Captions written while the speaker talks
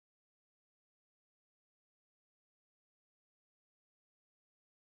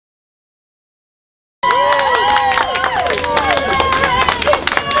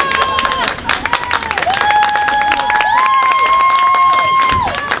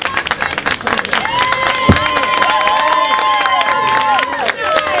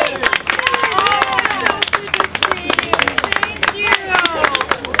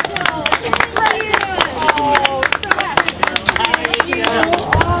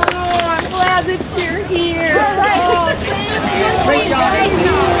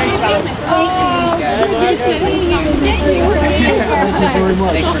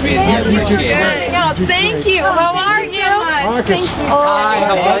Thank you. How are you? Thank you. Hi,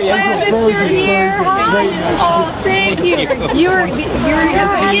 how are you? Glad that you're here. Oh, thank you. You're at the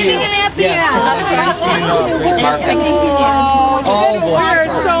beginning and at the end. Oh, we're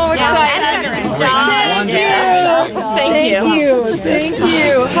so excited. Thank you. Thank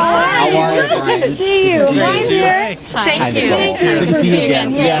you. How are you? Good to see you. Hi there. Thank you. Good to see you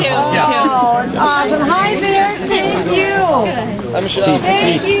again. Oh, it's awesome. Hi there. Thank you. I'm Michelle.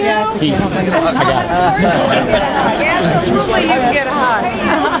 Thank you. Absolutely, you get a hug.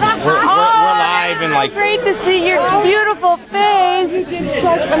 We're live and like. Great to see your beautiful face.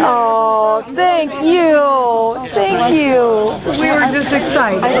 Oh, thank you. Thank you. We were just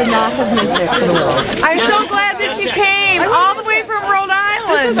excited. I would not have missed it for the world. I'm so glad that you came all the way from Rhode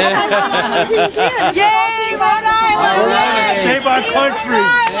Island. Yay, Rhode Island. Save our country!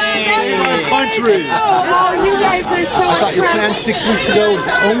 Save our country! Oh, you guys are so I thought your plan 6 weeks ago was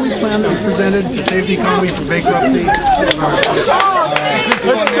the only plan that was presented to save the economy from bankruptcy.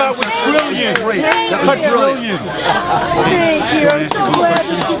 Let's start with trillion. Cut trillion. Thank you. I'm so glad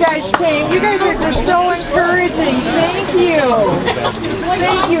that you guys came. You guys are just so encouraging. Thank you.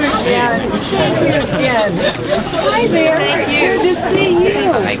 Thank you again. Thank you again. Hi there. Thank you. Good to see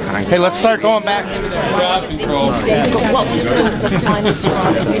you. Hey, let's start going back. What was the final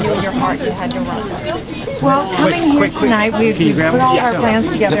straw that you knew in your heart you had to run? Well, coming here tonight, we put all our plans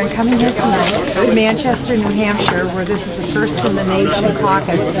together, and coming here tonight to Manchester, New Hampshire, where this is the first in the nation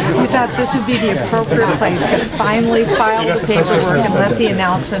caucus, we thought this would be the appropriate place to finally file the paperwork and let the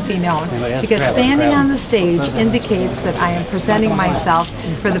announcement be known. Because standing on the stage indicates that I am presenting myself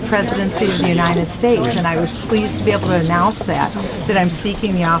for the presidency of the United States, and I was pleased to be able to announce that I'm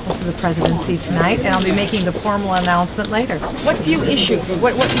seeking the office of the presidency tonight, and I'll be making the formal announcement later. What few issues,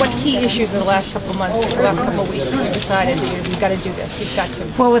 what key issues in the last couple of months, or the last couple of weeks, when you decided you've got to do this, you've got to?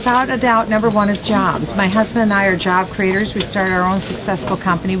 Well, without a doubt, number one is jobs. My husband and I are job creators. We started our own successful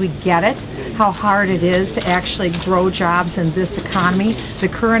company. We get it, how hard it is to actually grow jobs in this economy. The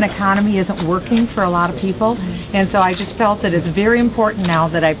current economy isn't working for a lot of people, and so I just felt that it's very important now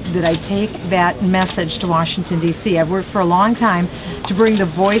that I take that message to Washington, D.C. I've worked for a long time to bring the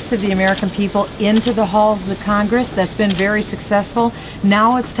voice of the American people into the halls of the Congress. That's been very successful.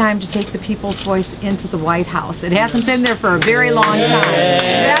 Now it's time to take the people's voice into the White House. It hasn't been there for a very long time. That's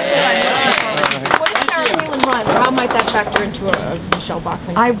what I'm looking for. What is Sarah Palin run? How might that factor into Michelle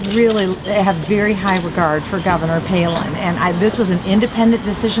Bachmann? I really have very high regard for Governor Palin, and this was an independent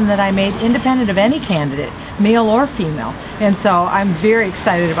decision that I made, independent of any candidate, male or female. And so I'm very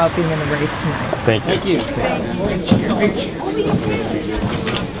excited about being in the race tonight. Thank you.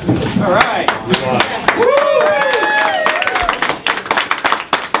 All right.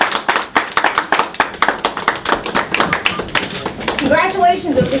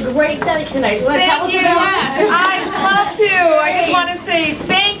 Congratulations, it was a great night tonight. Thank you. I'd love to. I just want to say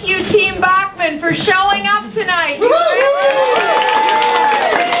thank you, Team Bachmann, for showing up tonight. Thank you, everyone.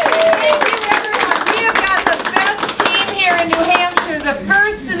 We have got the best team here in New Hampshire, the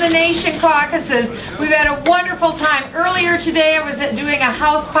first in the nation caucuses. We've had a wonderful time. Earlier today, I was doing a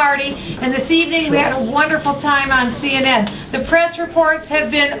house party, and this evening we had a wonderful time on CNN. The press reports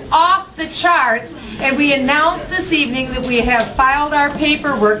have been off the charts, and we announced this evening that we have filed our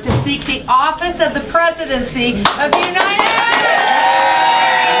paperwork to seek the office of the presidency of the United States.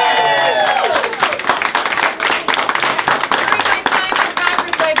 During my time in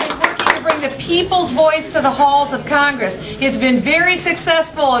Congress, I've been working to bring the people's voice to the halls of Congress. It's been very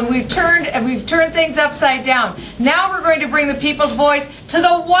successful, and we've turned things upside down. Now we're going to bring the people's voice to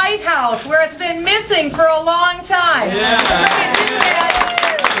the White House, where it's been missing for a long time. We're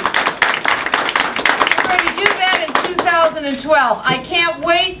going to do that in 2012. I can't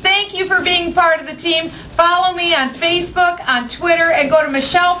wait. Thank you for being part of the team. Follow me on Facebook, on Twitter, and go to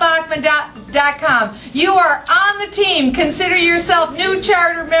michellebachmann.com. You are on the team. Consider yourself new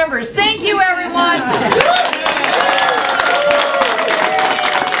charter members. Thank you, everyone.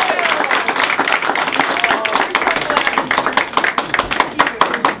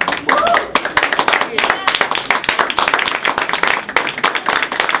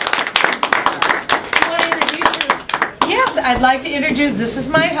 I'd like to introduce, this is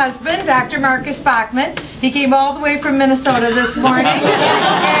my husband, Dr. Marcus Bachmann. He came all the way from Minnesota this morning,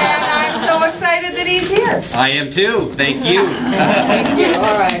 and I'm so excited that he's here. I am too. Thank you. Thank you.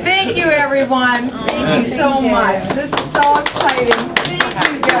 All right. Thank you, everyone. Thank you so much. This is so exciting. Thank you,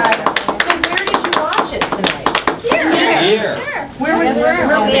 guys. So where did you watch it tonight? Here. Where was the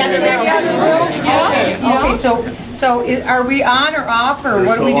end of that room? Okay, So are we on or off, or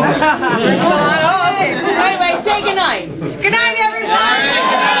what are we doing? We're still on? Oh, okay. Anyway, say goodnight. Good night, everyone.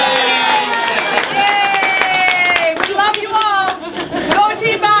 Yay! We love you all. Go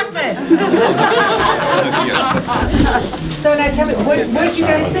Team Bachman. So now tell me, what did you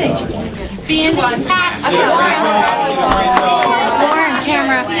guys think? Being Lauren,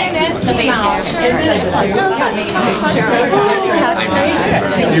 camera.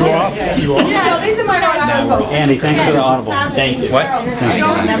 You off? You off? Yeah, these are my audible. Andy, thanks for the audible. Thank you. What?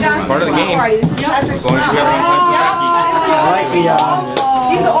 Part of the game. Going to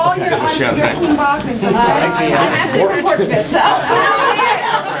These are all your Team Bachman. I'm actually from Portsmouth, so.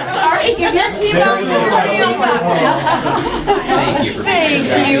 Sorry, if you're Team Bachman, Thank you.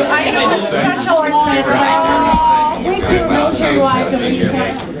 thank you. I know it's such a long time. We too, military wise, so we just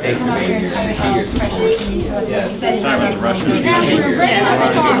want to come up here and try to help, especially to meet us.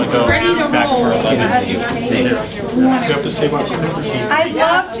 Ready to roll. You have to say what you think. I'd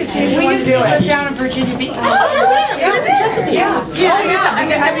love to. We used to live down in Virginia Beach. Yeah.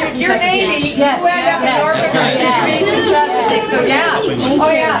 I mean, if you're Navy, you end up in Norfolk or Beach and Chesapeake, so yeah.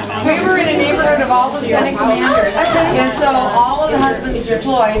 Oh yeah, we were in a neighborhood of all lieutenant commanders, and so all of the husbands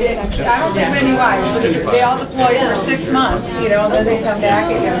deployed. I don't think many wives, but they all deployed for 6 months, you know, and then they come back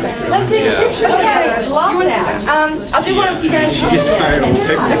again. Let's take a picture together. I'd love that. I'll do one of you guys.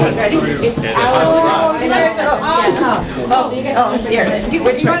 Okay, ready? Oh, you guys are awesome. Oh, here. You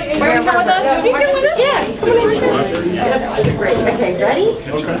want to come with us? You come with us? Yeah. Great. Okay, ready?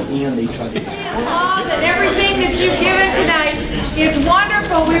 And everything that you've given tonight is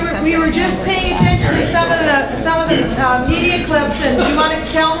wonderful. We were just paying attention to some of the media clips, and do you want to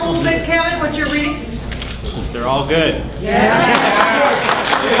tell them a little bit, Kevin, what you're reading? They're all good.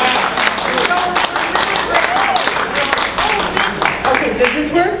 Okay, does this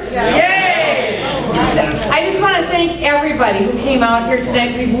work? Yay! I just want to thank everybody who came out here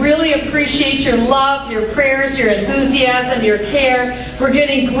tonight. We really appreciate your love, your prayers, your enthusiasm, your care. We're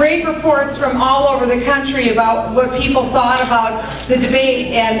getting great reports from all over the country about what people thought about the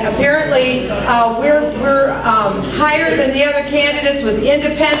debate, and apparently we're higher than the other candidates with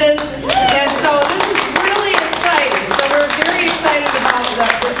independents, and so this is really exciting. So we're very excited about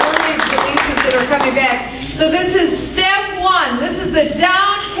the early releases that are coming back. So this is step one. This is the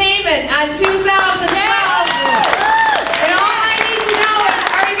down payment on 2012. And all I need to know is,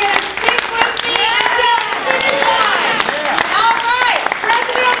 are you going to stick with me until the finish line? All right.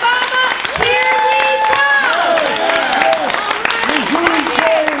 President Obama, here we come.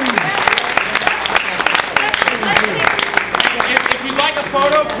 If you'd like a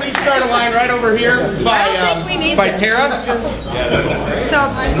photo, please start a line right over here by Tara. So,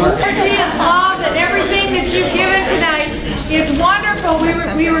 energy and love and everything that you've given tonight is wonderful.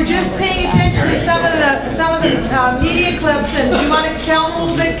 We were just paying attention to some of the media clips, and do you want to tell them a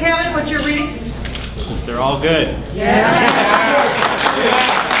little bit, Kevin, what you're reading? They're all good.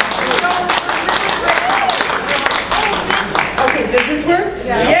 Okay, does this work?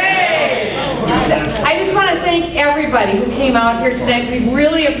 Yay! I just want to thank everybody who came out here tonight. We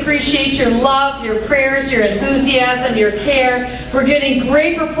really appreciate your love, your prayers, your enthusiasm, your care. We're getting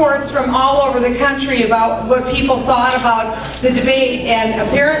great reports from all over the country about what people thought about the debate, and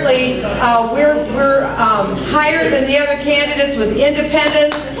apparently we're higher than the other candidates with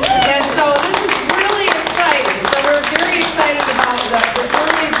independents, and so this is really exciting. So we're very excited about the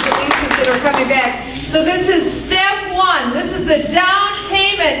early releases that are coming back. So this is step one. This is the down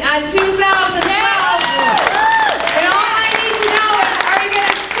payment on 2012. And all I need to know is, are you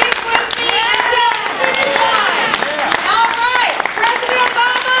going to stick with me until the finish line? All right. President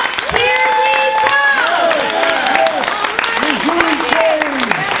Obama, here we come.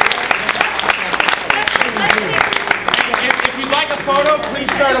 If you'd like a photo, please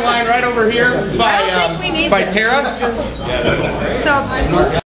start a line right over here by Tara. So,